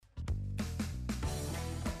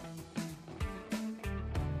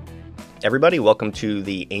everybody. Welcome to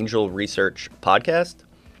the Angel Research Podcast.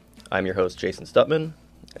 I'm your host, Jason Stutman,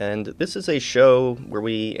 and this is a show where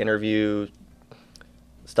we interview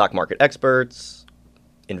stock market experts,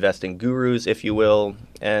 investing gurus, if you will,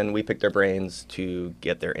 and we pick their brains to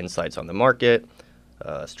get their insights on the market,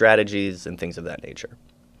 strategies, and things of that nature.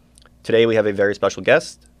 Today we have a very special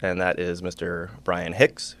guest, and that is Mr. Brian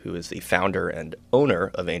Hicks, who is the founder and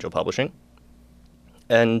owner of Angel Publishing.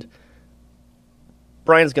 And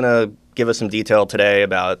Brian's going to give us some detail today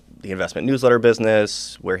about the investment newsletter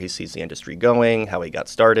business, where he sees the industry going, how he got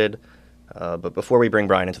started. But before we bring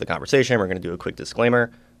Brian into the conversation, we're going to do a quick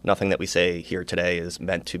disclaimer. Nothing that we say here today is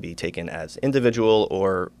meant to be taken as individual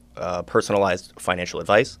or personalized financial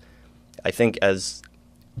advice. I think as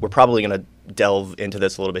we're probably going to delve into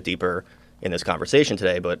this a little bit deeper in this conversation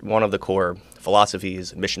today, but one of the core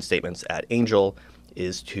philosophies, mission statements at Angel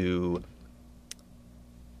is to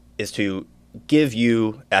give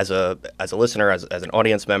you as a listener, as an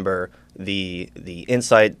audience member, the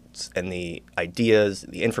insights and the ideas,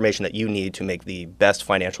 the information that you need to make the best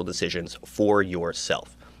financial decisions for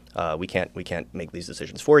yourself. We can't make these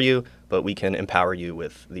decisions for you, but we can empower you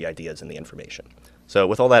with the ideas and the information. So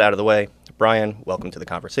with all that out of the way, Brian, welcome to the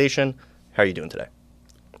conversation. How are you doing today?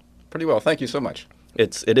 Pretty well. Thank you so much.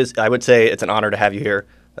 It is. I would say it's an honor to have you here,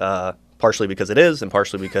 partially because it is, and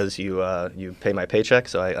partially because you pay my paycheck,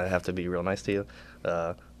 so I have to be real nice to you.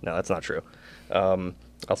 No, that's not true.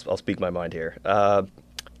 I'll speak my mind here.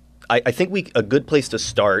 I think a good place to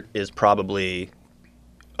start is probably,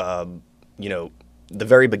 the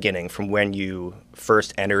very beginning, from when you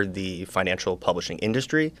first entered the financial publishing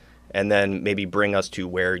industry, and then maybe bring us to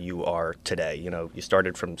where you are today. You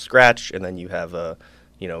started from scratch, and then you have a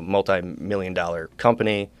multi-million-dollar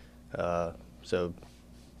company. So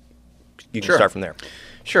you can start from there.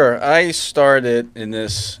 Sure. I started in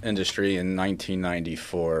this industry in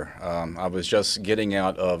 1994. I was just getting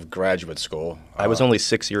out of graduate school. I was only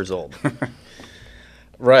 6 years old.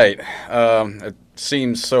 Right. It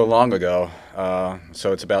seems so long ago.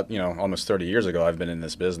 So it's about almost 30 years ago I've been in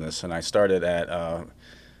this business, and I started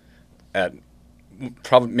at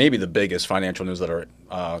probably maybe the biggest financial newsletter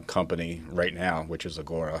company right now, which is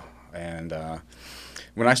Agora. And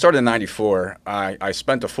when I started in 94, I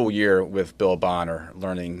spent a full year with Bill Bonner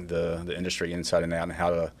learning the industry inside and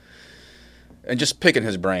out and just picking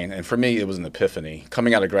his brain. And for me, it was an epiphany.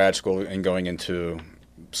 Coming out of grad school and going into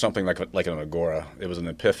something like an Agora, it was an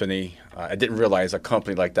epiphany. I didn't realize a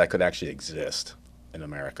company like that could actually exist in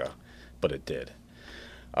America, but it did.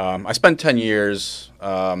 I spent 10 years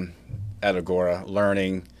at Agora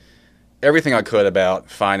learning everything I could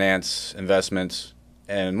about finance, investments,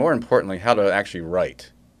 and more importantly, how to actually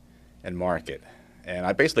write and market. And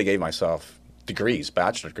I basically gave myself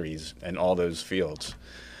bachelor degrees in all those fields.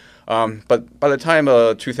 But by the time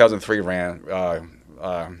 2003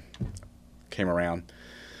 came around,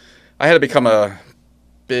 I had to become a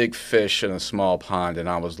big fish in a small pond, and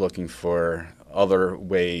I was looking for other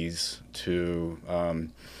ways to,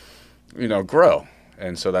 grow.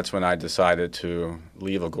 And so that's when I decided to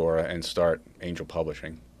leave Agora and start Angel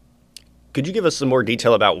Publishing. Could you give us some more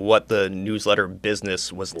detail about what the newsletter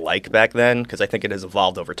business was like back then? Because I think it has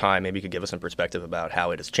evolved over time. Maybe you could give us some perspective about how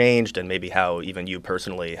it has changed and maybe how even you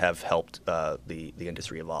personally have helped the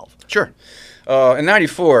industry evolve. Sure. In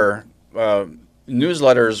 94,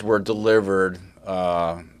 newsletters were delivered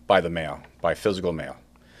by the mail, by physical mail.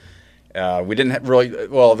 We didn't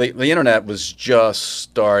the internet was just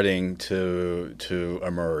starting to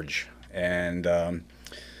emerge, and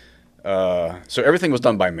so everything was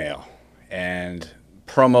done by mail, and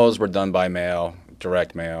promos were done by mail,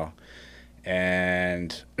 direct mail,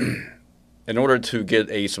 and in order to get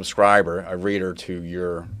a subscriber, a reader to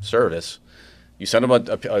your service, you send them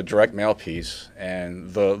a direct mail piece,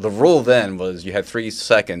 and the rule then was you had 3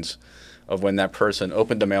 seconds of when that person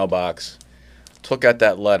opened the mailbox, took out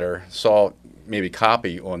that letter, saw maybe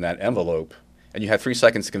copy on that envelope, and you had 3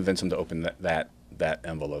 seconds to convince them to open that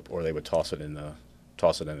envelope, or they would toss it in the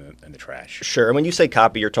trash. Sure. And when you say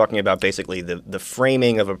copy, you're talking about basically the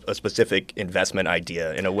framing of a specific investment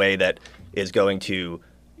idea in a way that is going to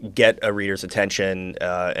get a reader's attention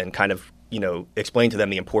and kind of explain to them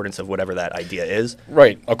the importance of whatever that idea is.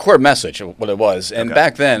 Right. A core message of what it was. And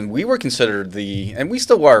Back then, we were considered and we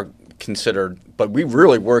still are considered, but we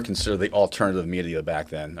really were considered the alternative media back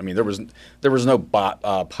then. I mean, there was no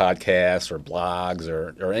podcasts or blogs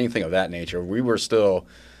or anything of that nature. We were still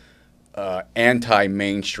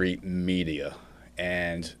anti-Main Street media,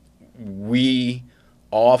 and we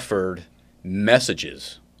offered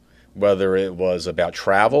messages, whether it was about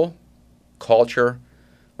travel, culture,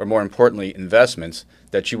 or more importantly, investments,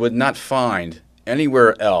 that you would not find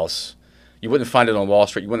anywhere else You wouldn't find it on Wall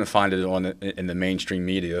Street. You wouldn't find it in the mainstream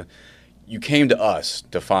media. You came to us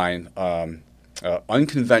to find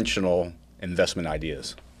unconventional investment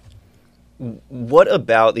ideas. What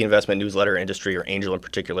about the investment newsletter industry, or Angel in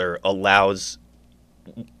particular, allows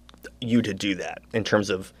you to do that in terms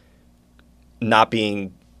of not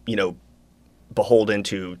being, beholden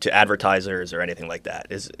to advertisers or anything like that?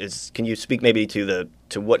 Can you speak maybe to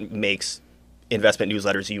what makes investment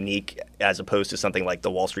newsletters unique as opposed to something like the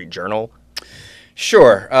Wall Street Journal?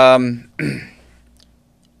 Sure.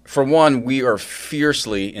 For one, we are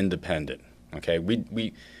fiercely independent. Okay,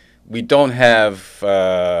 we don't have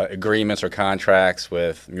agreements or contracts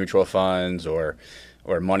with mutual funds or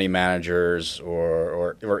money managers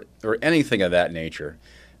or anything of that nature.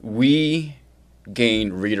 We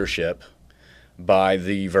gain readership by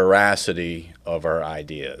the veracity of our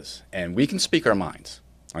ideas, and we can speak our minds.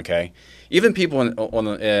 Okay, even people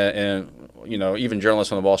even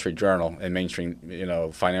journalists on the Wall Street Journal and mainstream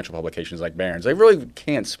financial publications like Barron's, they really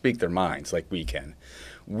can't speak their minds like we can.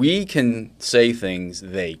 We can say things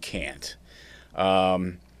they can't.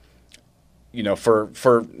 For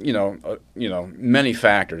many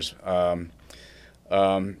factors.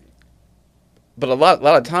 But a lot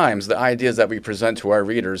of times, the ideas that we present to our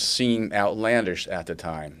readers seem outlandish at the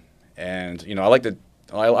time, and I like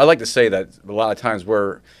to say that a lot of times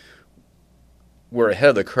we're ahead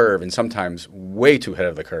of the curve, and sometimes way too ahead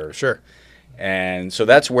of the curve. Sure. And so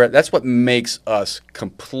that's what makes us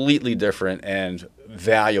completely different and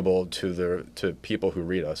valuable to people who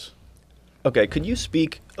read us. Okay, could you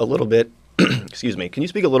speak a little bit? Excuse me. Can you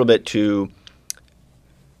speak a little bit to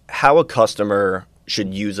how a customer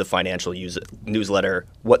should use a financial newsletter?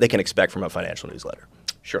 What they can expect from a financial newsletter?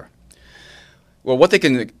 Sure. Well, what they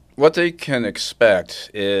can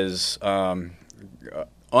expect is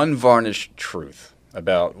unvarnished truth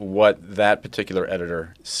about what that particular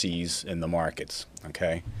editor sees in the markets.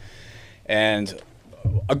 Okay, and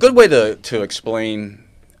a good way to explain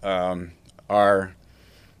our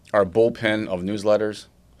bullpen of newsletters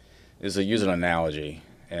is to use an analogy.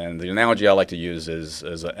 And the analogy I like to use is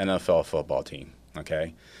an NFL football team.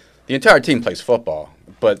 Okay, the entire team plays football,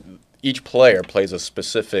 but each player plays a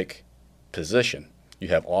specific position. You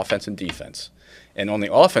have offense and defense. And on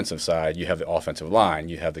the offensive side, you have the offensive line,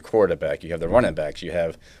 you have the quarterback, you have the running backs, you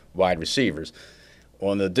have wide receivers.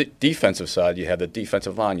 On the defensive side, you have the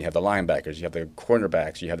defensive line, you have the linebackers, you have the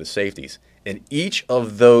cornerbacks, you have the safeties. And each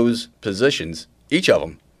of those positions, each of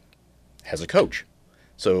them has a coach.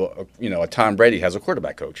 So, a Tom Brady has a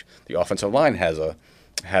quarterback coach. The offensive line has a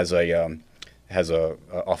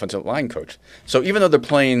offensive line coach. So even though they're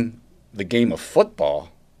playing the game of football,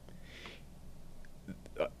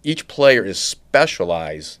 each player is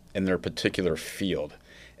specialized in their particular field.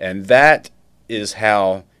 And that is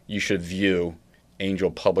how you should view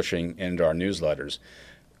Angel Publishing and our newsletters.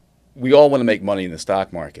 We all want to make money in the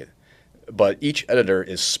stock market, but each editor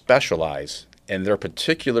is specialized in their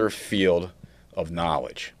particular field of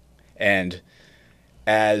knowledge. And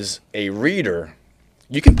as a reader,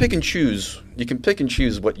 you can pick and choose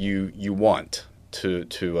what you want to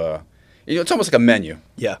it's almost like a menu.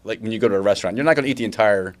 Yeah. Like when you go to a restaurant, you're not going to eat the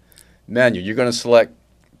entire menu. You're going to select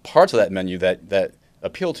parts of that menu that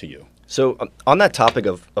appeal to you. So on that topic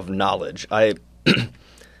of knowledge, that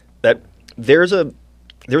there's an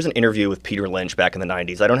interview with Peter Lynch back in the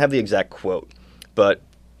 90s. I don't have the exact quote, but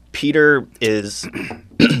Peter is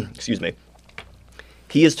excuse me.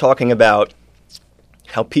 He is talking about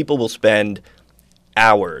how people will spend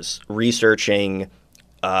hours researching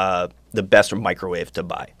the best microwave to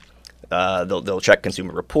buy. They'll check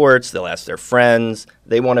Consumer Reports. They'll ask their friends.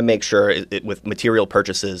 They want to make sure with material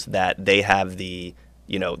purchases that they have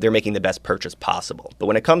they're making the best purchase possible. But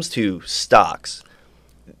when it comes to stocks,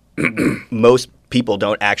 most people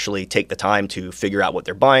don't actually take the time to figure out what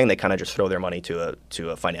they're buying. They kind of just throw their money to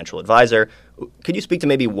a financial advisor. Could you speak to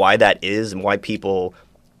maybe why that is and why people,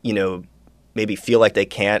 maybe feel like they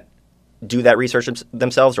can't do that research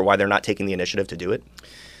themselves, or why they're not taking the initiative to do it?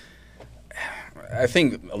 I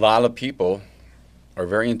think a lot of people are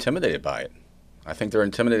very intimidated by it. I think they're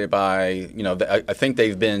intimidated by, I think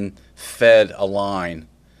they've been fed a line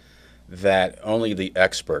that only the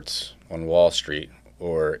experts on Wall Street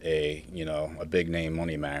or a big name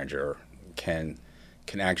money manager can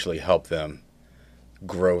actually help them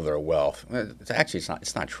grow their wealth.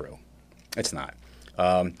 It's not true. It's not.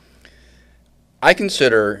 I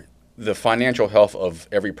consider the financial health of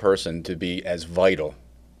every person to be as vital,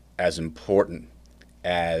 as important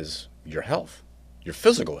as your health, your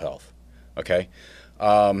physical health. Okay?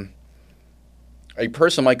 A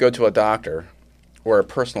person might go to a doctor or a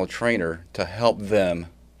personal trainer to help them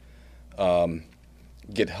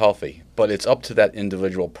get healthy, but it's up to that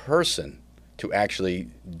individual person to actually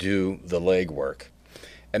do the legwork.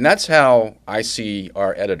 And that's how I see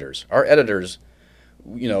our editors. Our editors,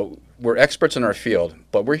 we're experts in our field,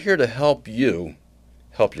 but we're here to help you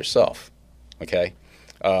help yourself. Okay?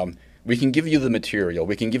 We can give you the material,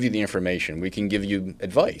 we can give you the information, we can give you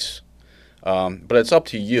advice, but it's up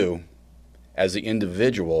to you as the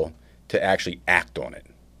individual to actually act on it.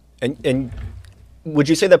 And would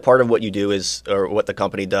you say that part of what you do is, or what the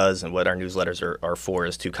company does and what our newsletters are for,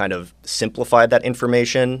 is to kind of simplify that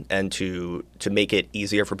information and to make it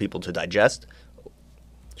easier for people to digest?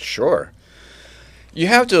 Sure. You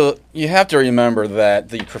have to remember that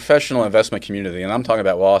the professional investment community, and I'm talking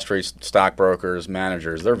about Wall Street stockbrokers,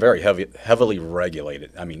 managers, they're very heavily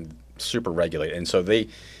regulated. I mean, super regulated, and so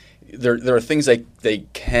there are things they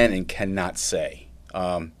can and cannot say.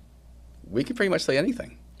 We can pretty much say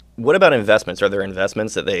anything. What about investments? Are there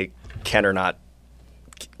investments that they can or not?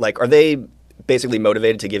 Like, are they basically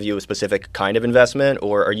motivated to give you a specific kind of investment,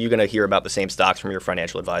 or are you going to hear about the same stocks from your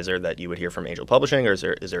financial advisor that you would hear from Angel Publishing, or is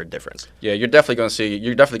there a difference? Yeah, you're definitely going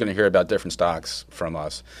to hear about different stocks from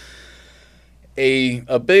us.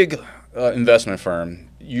 A big investment firm,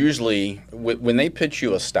 usually when they pitch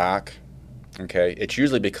you a stock, okay, it's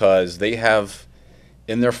usually because they have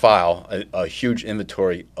in their file a huge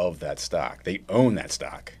inventory of that stock. They own that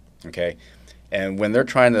stock, okay? And when they're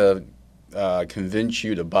trying to convince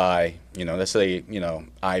you to buy, let's say,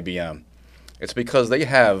 IBM, it's because they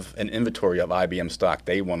have an inventory of IBM stock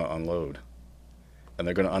they want to unload, and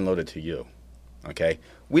they're going to unload it to you, okay?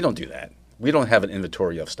 We don't do that. We don't have an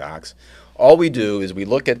inventory of stocks. All we do is we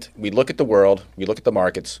look at the world, we look at the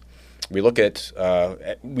markets, we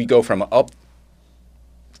go from up,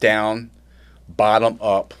 down, bottom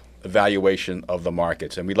up evaluation of the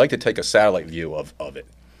markets, and we'd like to take a satellite view of it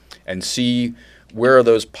and see where are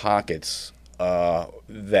those pockets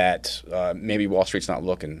that maybe Wall Street's not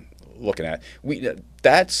looking at.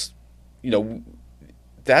 That's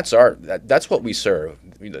what we serve.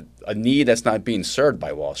 A need that's not being served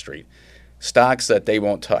by Wall Street. Stocks that they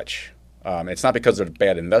won't touch. It's not because they're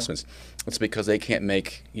bad investments. It's because they can't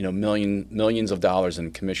make millions of dollars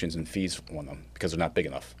in commissions and fees on them because they're not big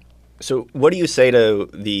enough. So what do you say to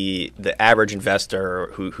the average investor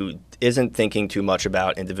who isn't thinking too much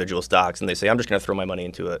about individual stocks, and they say, I'm just going to throw my money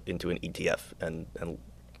into an ETF and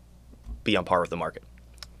be on par with the market?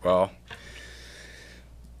 Well,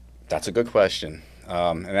 that's a good question,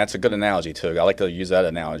 and that's a good analogy too. I like to use that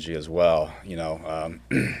analogy as well.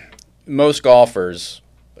 Most golfers,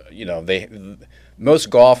 most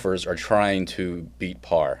golfers are trying to beat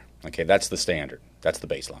par. Okay, that's the standard. That's the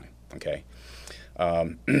baseline. Okay.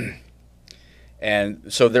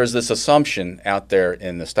 And so there's this assumption out there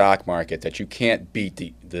in the stock market that you can't beat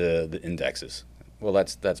the indexes. Well,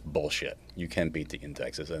 that's bullshit. You can beat the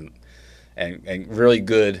indexes, and really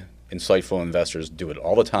good, insightful investors do it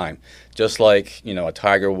all the time. Just like a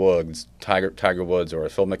Tiger Woods or a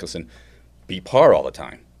Phil Mickelson beat par all the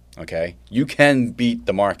time. Okay, you can beat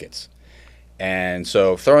the markets, and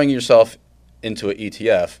so throwing yourself into an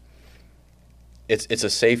ETF, it's a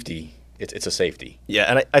safety. It's a safety. Yeah,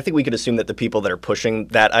 and I think we could assume that the people that are pushing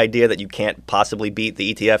that idea that you can't possibly beat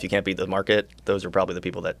the ETF, you can't beat the market, those are probably the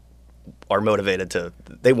people that are motivated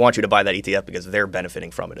they want you to buy that ETF because they're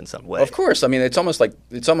benefiting from it in some way. Of course. I mean, it's almost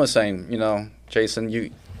saying, Jason,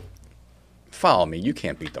 you follow me. You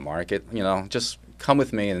can't beat the market. Just come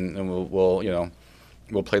with me and we'll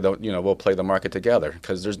play the market together,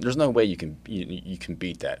 because there's no way you can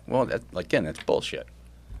beat that. Well, that's bullshit.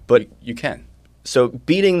 But you can. So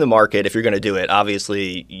beating the market, if you're going to do it,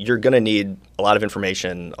 obviously you're going to need a lot of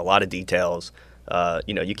information, a lot of details.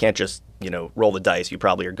 You can't just roll the dice. You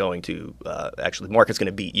probably are going to actually the market's going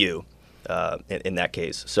to beat you in that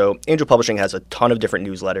case. So Angel Publishing has a ton of different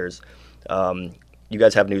newsletters. You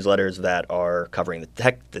guys have newsletters that are covering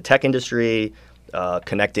the tech industry,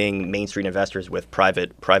 connecting Main Street investors with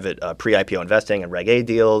private pre-IPO investing and Reg A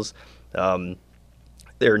deals.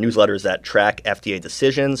 There are newsletters that track FDA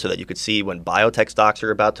decisions so that you could see when biotech stocks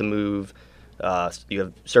are about to move. You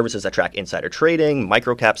have services that track insider trading,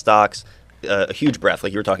 microcap stocks, a huge breadth.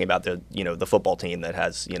 Like you were talking about the football team that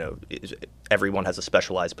has, everyone has a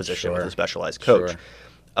specialized position with a specialized coach.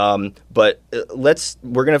 Sure. But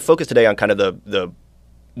we're going to focus today on kind of the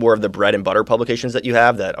more of the bread and butter publications that you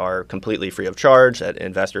have that are completely free of charge, that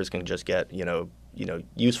investors can just get,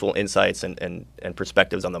 useful insights and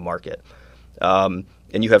perspectives on the market.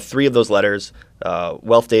 And you have three of those letters: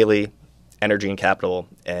 Wealth Daily, Energy and Capital,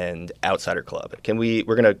 and Outsider Club. We're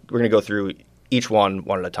gonna go through each one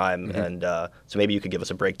at a time, and so maybe you could give us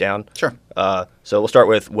a breakdown. Sure. So we'll start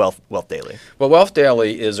with Wealth Daily. Well, Wealth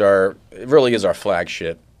Daily really is our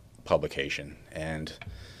flagship publication, and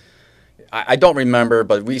I don't remember,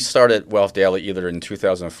 but we started Wealth Daily either in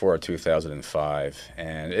 2004 or 2005,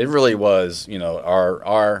 and it really was,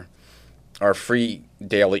 our free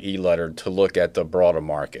daily e-letter to look at the broader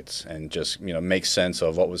markets and just, make sense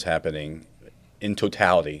of what was happening in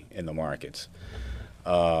totality in the markets.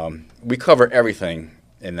 We cover everything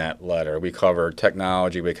in that letter. We cover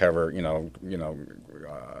technology. We cover,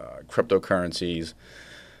 cryptocurrencies,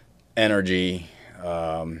 energy,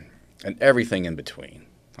 and everything in between.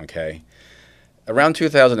 Okay. Around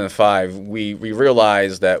 2005, we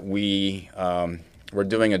realized that we were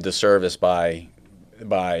doing a disservice by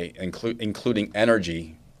including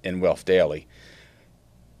energy in Wealth Daily.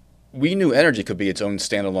 We knew energy could be its own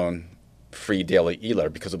standalone free daily e-letter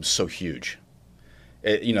because it was so huge.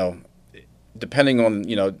 Depending on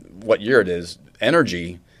what year it is,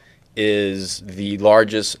 energy is the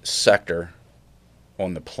largest sector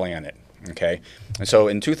on the planet. Okay, and so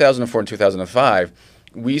in 2004 and 2005,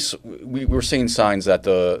 we were seeing signs that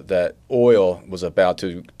that oil was about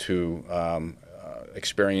to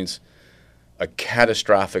experience a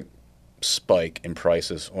catastrophic spike in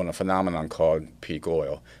prices on a phenomenon called peak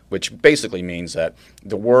oil, which basically means that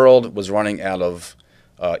the world was running out of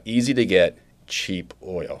easy to get, cheap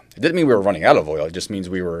oil. It didn't mean we were running out of oil. It just means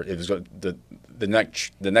the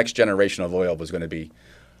next generation of oil was going to be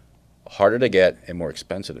harder to get and more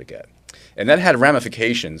expensive to get, and that had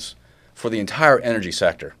ramifications for the entire energy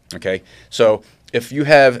sector. Okay, so if you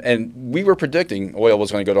have, and we were predicting oil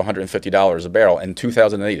was going to go to $150 a barrel, in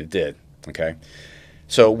 2008 it did. Okay,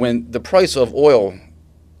 so when the price of oil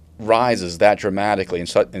rises that dramatically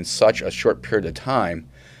in such a short period of time,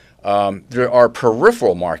 there are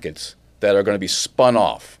peripheral markets that are going to be spun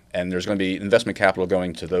off, and there's going to be investment capital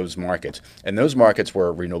going to those markets, and those markets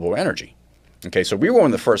were renewable energy. Okay, so we were one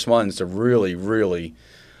of the first ones to really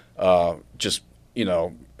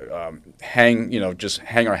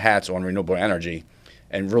hang our hats on renewable energy,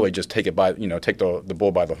 and really just take the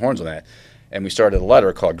bull by the horns on that. And we started a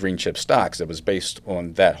letter called Green Chip Stocks that was based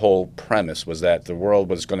on that whole premise, was that the world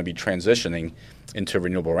was going to be transitioning into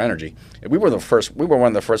renewable energy. And we were one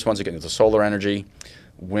of the first ones to get into solar energy,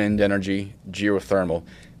 wind energy, geothermal,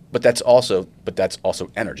 but that's also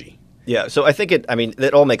energy. Yeah, so I think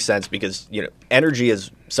it all makes sense because energy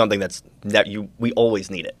is something we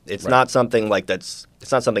always need it. It's Right. not something like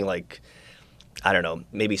I don't know,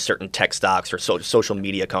 maybe certain tech stocks or social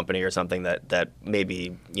media company or something that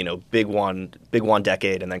maybe big one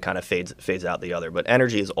decade and then kind of fades out the other. But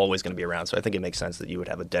energy is always going to be around, so I think it makes sense that you would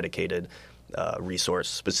have a dedicated resource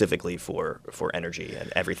specifically for energy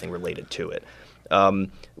and everything related to it.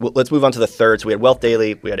 Let's move on to the third. So we had Wealth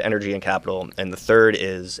Daily, we had Energy and Capital, and the third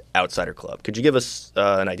is Outsider Club. Could you give us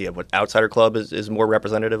an idea of what Outsider Club is more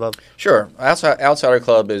representative of? Sure. Outsider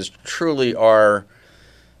Club is truly our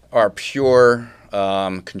pure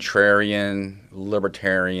contrarian,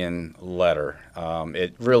 libertarian letter.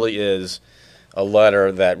 It really is a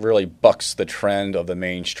letter that really bucks the trend of the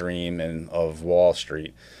mainstream and of Wall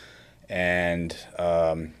Street, and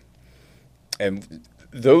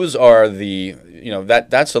those are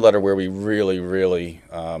that's the letter where we really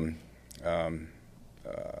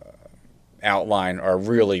outline our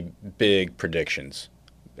really big predictions,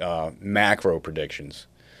 macro predictions.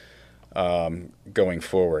 Going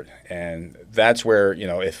forward, and that's where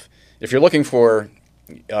if you're looking for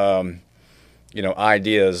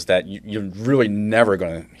ideas that you're really never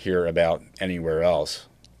going to hear about anywhere else,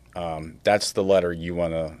 that's the letter you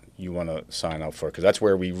want to sign up for, because that's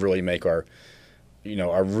where we really make our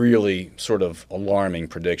really sort of alarming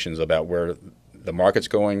predictions about where the market's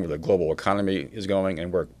going, where the global economy is going,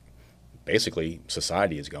 and where basically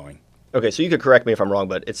society is going. Okay, so you could correct me if I'm wrong,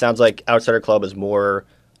 but it sounds like Outsider Club is more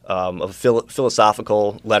of a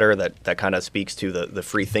philosophical letter that kind of speaks to the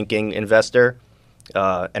free thinking investor.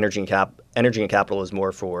 Energy and Capital is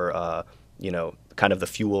more for kind of the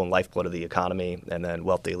fuel and lifeblood of the economy, and then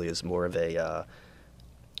Wealth Daily is more of a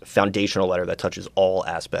foundational letter that touches all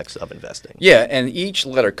aspects of investing. Yeah, and each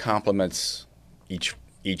letter complements each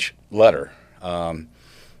letter.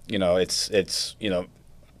 It's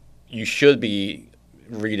you should be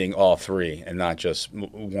reading all three and not just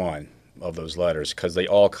one of those letters, because they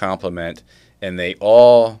all complement and they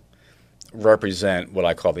all represent what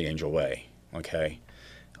I call the Angel Way. Okay,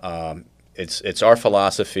 it's our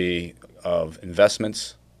philosophy of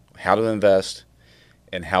investments, how to invest,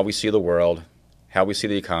 and how we see the world, how we see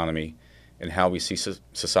the economy, and how we see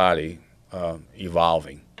society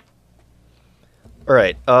evolving. All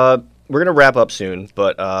right, we're gonna wrap up soon,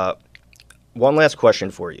 but one last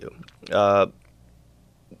question for you.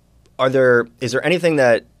 Is there anything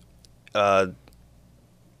that the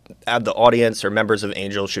audience or members of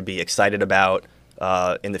Angel should be excited about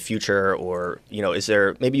in the future, or is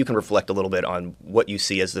there, maybe you can reflect a little bit on what you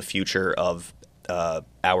see as the future of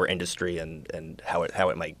our industry and how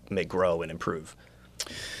it may grow and improve?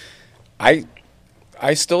 I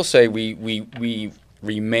still say we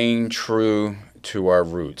remain true to our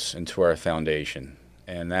roots and to our foundation,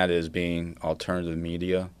 and that is being alternative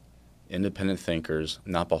media, independent thinkers,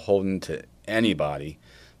 not beholden to anybody,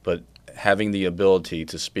 but having the ability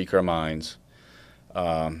to speak our minds.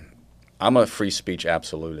 I'm a free speech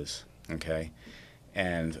absolutist, okay?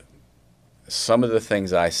 And some of the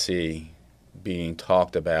things I see being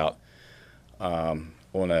talked about on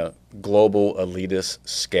a global elitist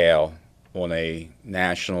scale, on a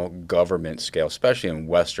national government scale, especially in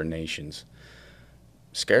Western nations,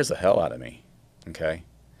 scares the hell out of me, okay?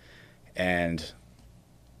 And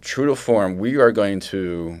true to form, we are going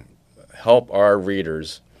to help our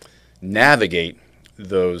readers navigate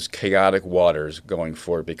those chaotic waters going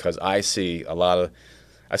forward, because I see a lot of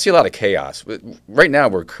chaos. Right now,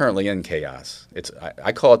 we're currently in chaos.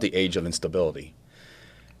 I call it the age of instability.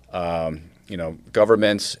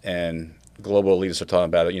 Governments and global elitists are talking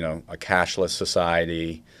about a cashless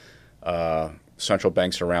society. Central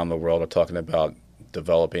banks around the world are talking about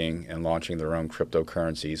developing and launching their own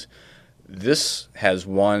cryptocurrencies. This has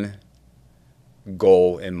one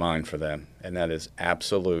goal in mind for them, and that is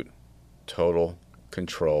absolute, total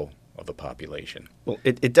control of the population. Well,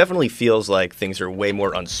 it definitely feels like things are way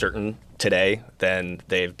more uncertain today than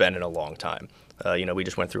they've been in a long time. We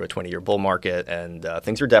just went through a 20-year bull market, and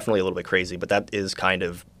things are definitely a little bit crazy, but that is kind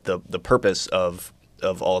of the purpose of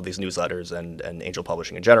all of these newsletters and Angel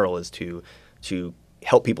Publishing in general, is to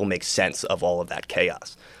help people make sense of all of that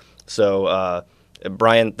chaos. So,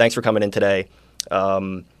 Brian, thanks for coming in today.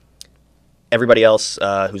 Everybody else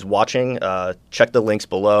who's watching, check the links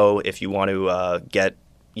below if you want to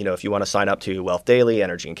if you want to sign up to Wealth Daily,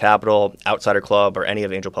 Energy and Capital, Outsider Club, or any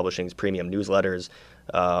of Angel Publishing's premium newsletters.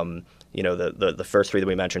 The first three that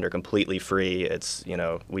we mentioned are completely free. It's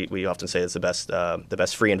we often say it's the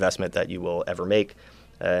best free investment that you will ever make.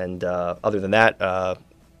 And other than that,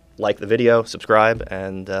 like the video, subscribe,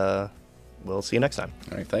 and we'll see you next time.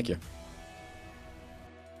 All right, thank you.